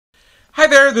Hi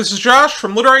there, this is Josh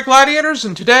from Literary Gladiators,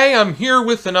 and today I'm here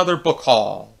with another book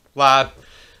haul.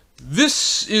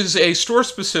 This is a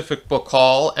store-specific book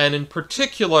haul, and in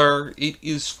particular, it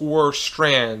is for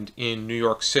Strand in New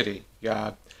York City.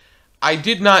 I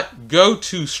did not go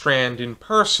to Strand in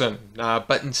person,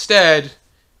 but instead,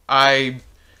 I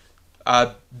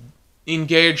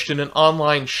engaged in an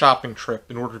online shopping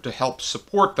trip in order to help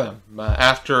support them.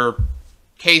 After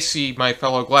Casey, my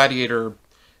fellow gladiator,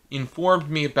 informed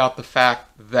me about the fact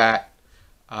that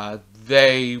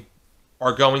they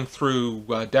are going through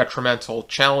detrimental,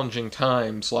 challenging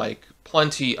times, like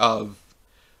plenty of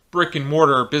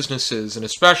brick-and-mortar businesses, and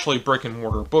especially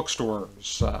brick-and-mortar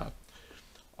bookstores,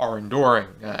 are enduring.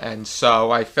 And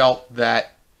so I felt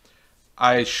that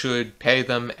I should pay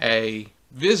them a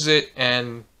visit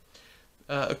and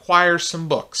acquire some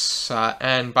books.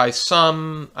 And by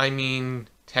some, I mean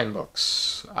 10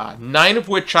 books, 9 of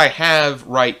which I have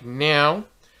right now.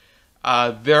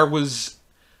 There was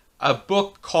a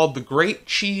book called The Great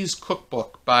Cheese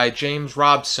Cookbook by James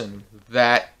Robson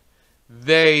that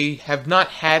they have not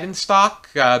had in stock.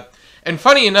 And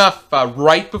funny enough,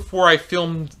 right before I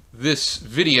filmed this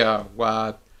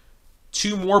video,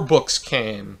 2 more books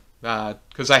came,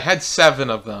 because I had 7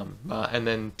 of them, and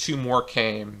then 2 more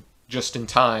came just in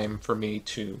time for me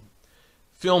to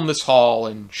film this haul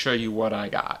and show you what I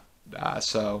got.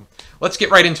 So let's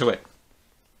get right into it.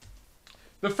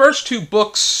 The first 2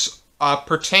 books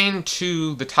pertain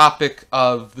to the topic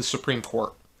of the Supreme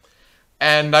Court.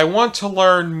 And I want to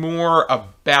learn more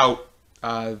about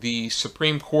the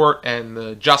Supreme Court and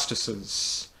the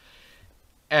justices.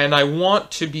 And I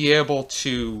want to be able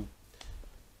to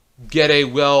get a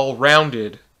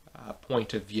well-rounded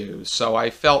point of view. So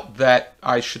I felt that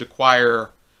I should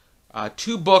acquire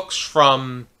 2 books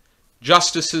from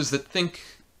justices that think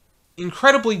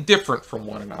incredibly different from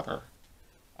one another.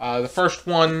 The first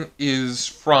one is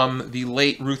from the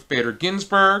late Ruth Bader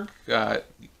Ginsburg. I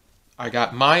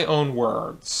got My Own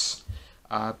Words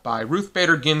by Ruth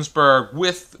Bader Ginsburg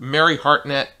with Mary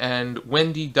Hartnett and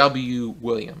Wendy W.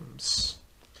 Williams.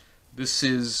 This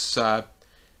is an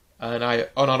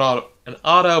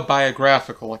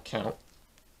autobiographical account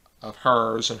of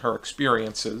hers and her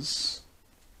experiences.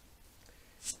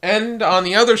 And on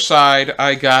the other side,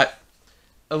 I got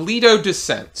Alito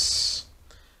Dissents,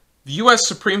 the U.S.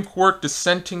 Supreme Court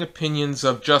dissenting opinions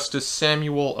of Justice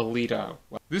Samuel Alito.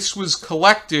 This was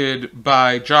collected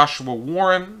by Joshua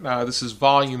Warren. This is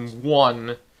volume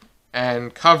 1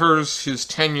 and covers his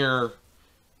tenure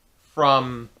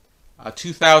from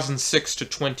 2006 to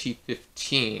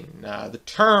 2015. The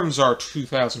terms are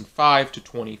 2005 to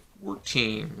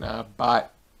 2014,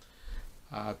 but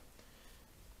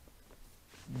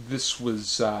this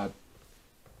was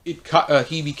he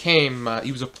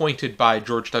was appointed by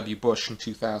George W. Bush in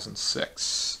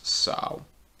 2006, so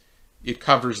it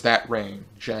covers that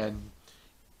range, and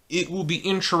it will be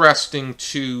interesting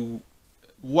to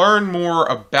learn more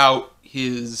about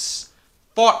his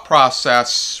thought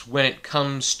process when it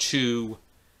comes to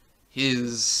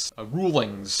his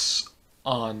rulings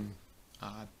on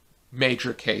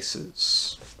major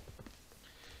cases.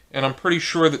 And I'm pretty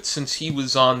sure that since he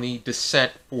was on the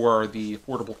dissent for the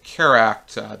Affordable Care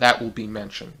Act, that will be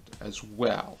mentioned as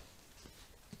well.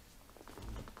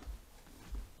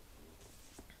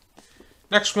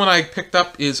 Next one I picked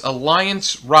up is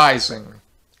Alliance Rising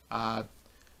by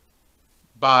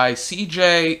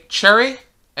C.J. Cherryh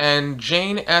and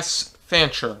Jane S.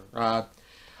 Fancher.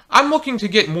 I'm looking to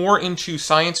get more into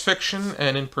science fiction,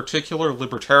 and in particular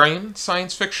libertarian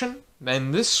science fiction.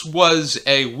 And this was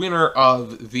a winner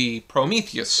of the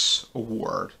Prometheus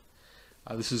Award.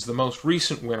 This is the most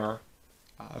recent winner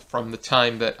from the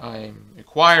time that I'm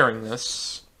acquiring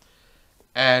this.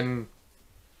 And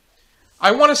I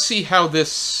want to see how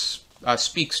this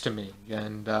speaks to me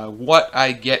and what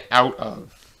I get out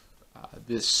of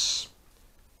this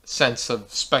sense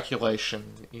of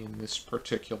speculation in this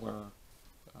particular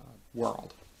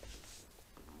world.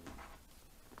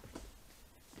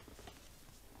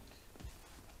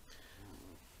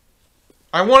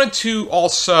 I wanted to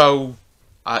also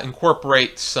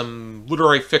incorporate some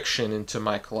literary fiction into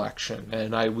my collection,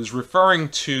 and I was referring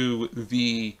to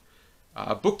the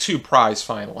BookTube Prize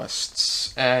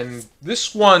finalists, and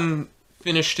this one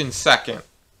finished in second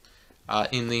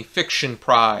in the Fiction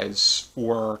Prize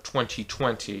for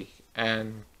 2020,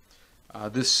 and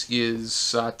this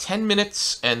is 10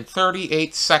 minutes and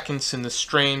 38 seconds in the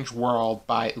Strange World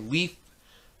by Elif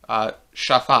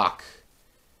Shafak,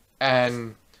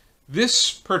 and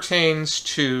this pertains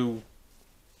to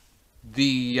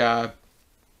the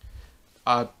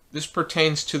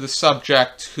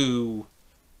subject who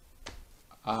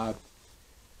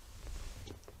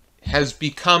has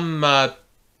become,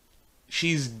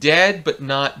 she's dead but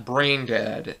not brain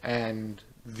dead, and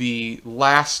the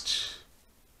last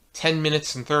 10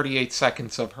 minutes and 38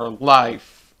 seconds of her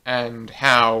life, and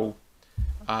how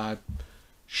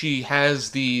she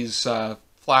has these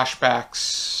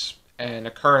flashbacks and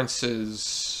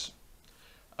occurrences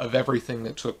of everything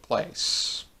that took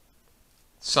place,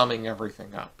 summing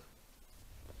everything up.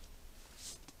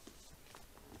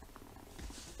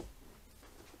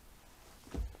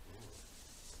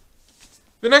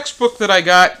 The next book that I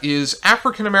got is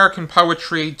African American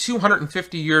Poetry,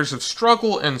 250 Years of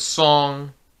Struggle and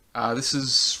Song. This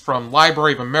is from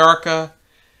Library of America.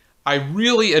 I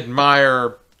really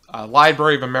admire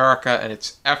Library of America and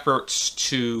its efforts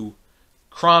to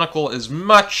chronicle as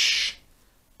much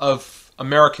of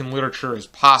American literature as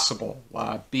possible,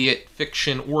 be it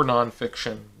fiction or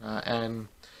nonfiction. And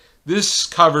this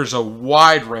covers a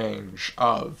wide range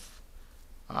of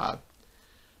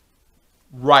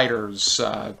writers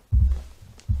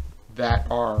that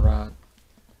are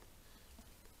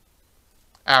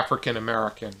African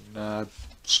American,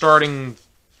 starting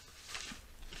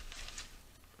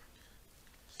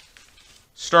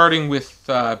with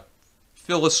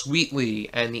Phyllis Wheatley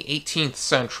and the 18th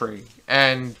century,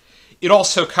 and it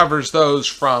also covers those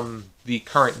from the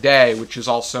current day, which is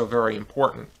also very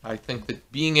important. I think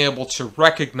that being able to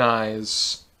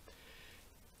recognize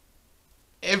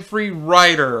every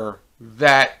writer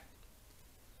that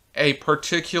a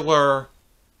particular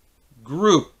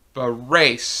group, a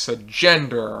race, a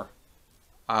gender,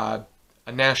 a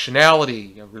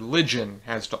nationality, a religion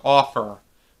has to offer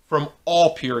from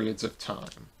all periods of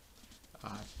time.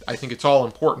 I think it's all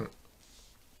important.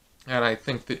 And I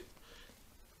think that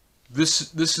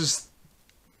this is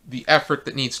the effort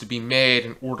that needs to be made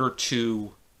in order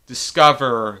to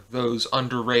discover those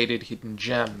underrated hidden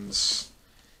gems.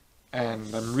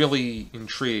 And I'm really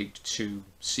intrigued to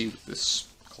see what this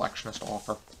collection has to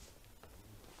offer.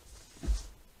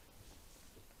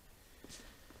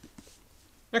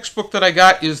 Next book that I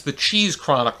got is The Cheese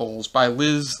Chronicles by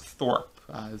Liz Thorpe.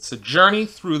 It's a journey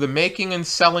through the making and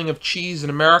selling of cheese in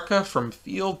America from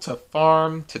field to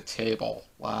farm to table.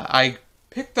 I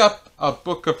picked up a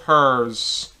book of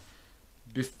hers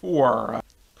before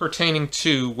pertaining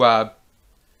to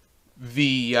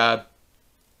the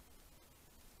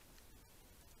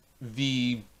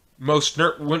most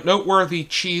noteworthy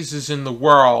cheeses in the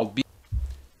world,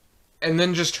 and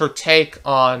then just her take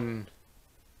on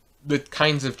the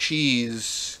kinds of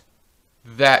cheese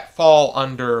that fall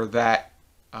under that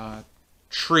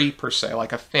tree, per se,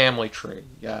 like a family tree.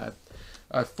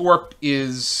 Thorpe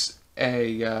is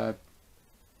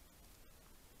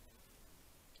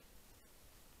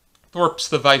Thorpe's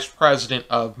the vice president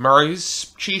of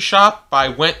Murray's Cheese Shop. I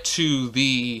went to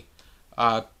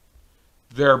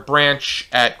their branch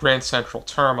at Grand Central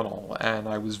Terminal, and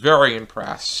I was very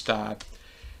impressed.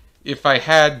 If I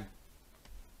had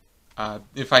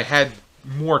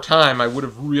more time, I would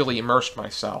have really immersed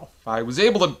myself. I was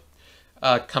able to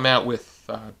come out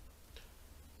with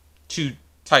two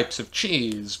types of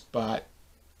cheese, but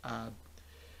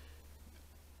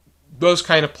those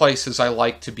kind of places I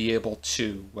like to be able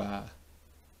to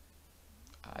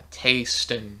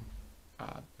taste and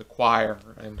acquire,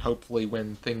 and hopefully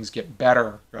when things get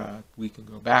better, we can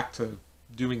go back to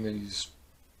doing these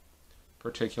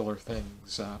particular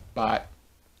things. But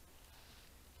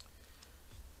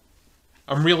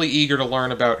I'm really eager to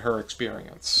learn about her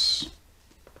experience.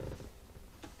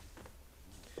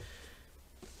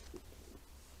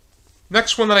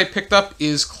 Next one that I picked up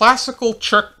is Classical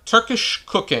Turkish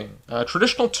Cooking,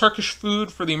 Traditional Turkish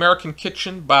Food for the American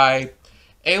Kitchen by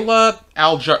Ayla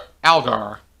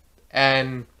Algar.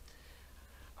 And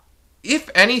if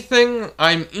anything,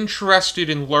 I'm interested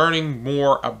in learning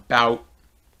more about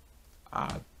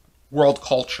world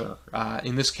culture.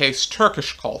 In this case,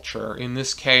 Turkish culture. In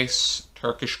this case,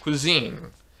 Turkish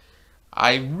cuisine.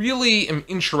 I really am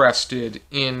interested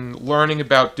in learning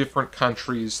about different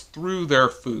countries through their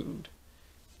food.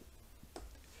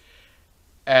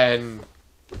 And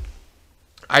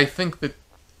I think that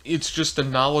it's just a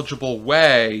knowledgeable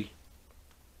way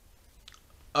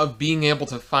of being able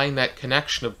to find that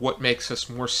connection of what makes us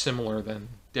more similar than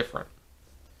different.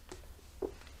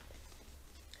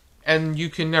 And you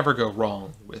can never go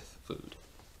wrong with food.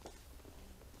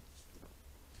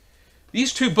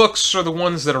 These two books are the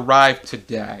ones that arrived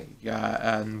today,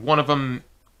 and one of them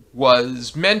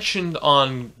was mentioned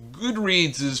on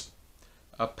Goodreads'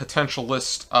 potential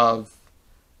list of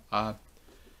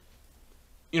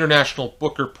International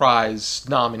Booker Prize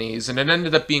nominees, and it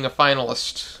ended up being a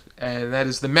finalist, and that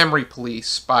is The Memory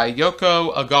Police by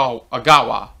Yoko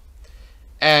Agawa.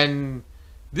 And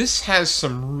this has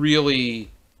some really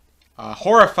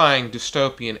horrifying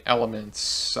dystopian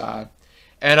elements.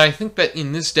 And I think that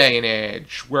in this day and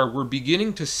age, where we're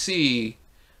beginning to see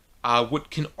what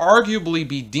can arguably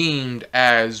be deemed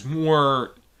as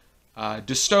more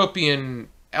dystopian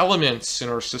elements in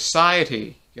our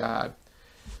society, I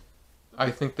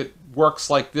think that works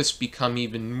like this become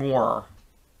even more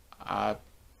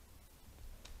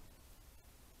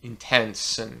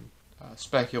intense and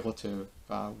speculative,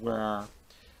 where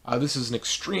this is an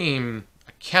extreme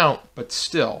account, but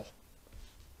still.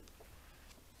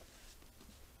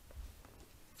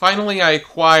 Finally, I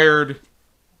acquired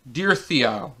Dear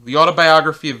Theo, the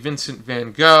autobiography of Vincent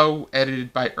van Gogh,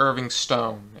 edited by Irving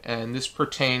Stone, and this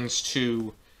pertains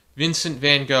to Vincent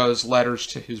van Gogh's letters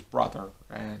to his brother.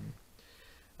 And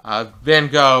Van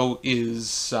Gogh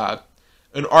is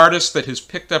an artist that has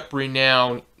picked up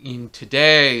renown in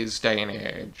today's day and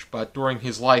age, but during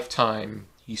his lifetime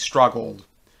he struggled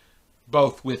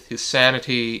both with his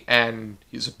sanity and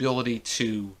his ability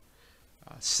to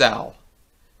sell.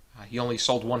 He only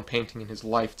sold one painting in his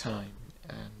lifetime,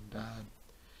 and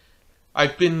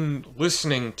I've been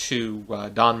listening to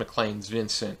Don McLean's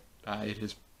Vincent. It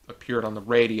has appeared on the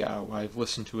radio. I've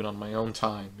listened to it on my own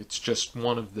time. It's just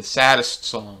one of the saddest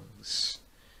songs,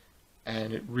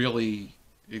 and it really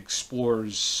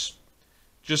explores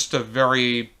just a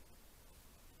very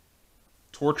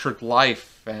tortured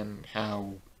life and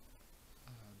how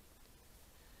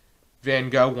Van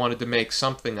Gogh wanted to make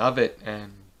something of it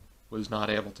and was not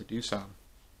able to do so.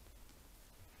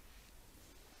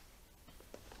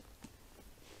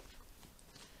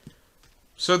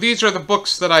 So these are the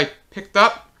books that I picked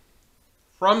up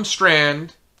from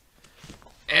Strand,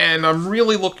 and I'm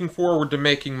really looking forward to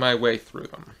making my way through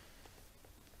them.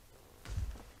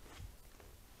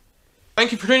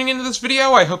 Thank you for tuning into this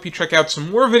video. I hope you check out some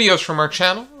more videos from our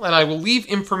channel, and I will leave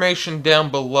information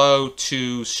down below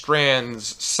to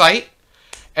Strand's site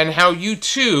and how you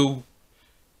too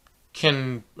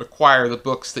can acquire the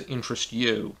books that interest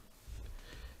you.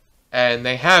 And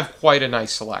they have quite a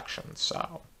nice selection,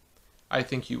 so I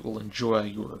think you will enjoy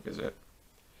your visit.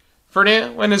 For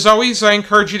now, and as always, I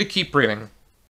encourage you to keep reading.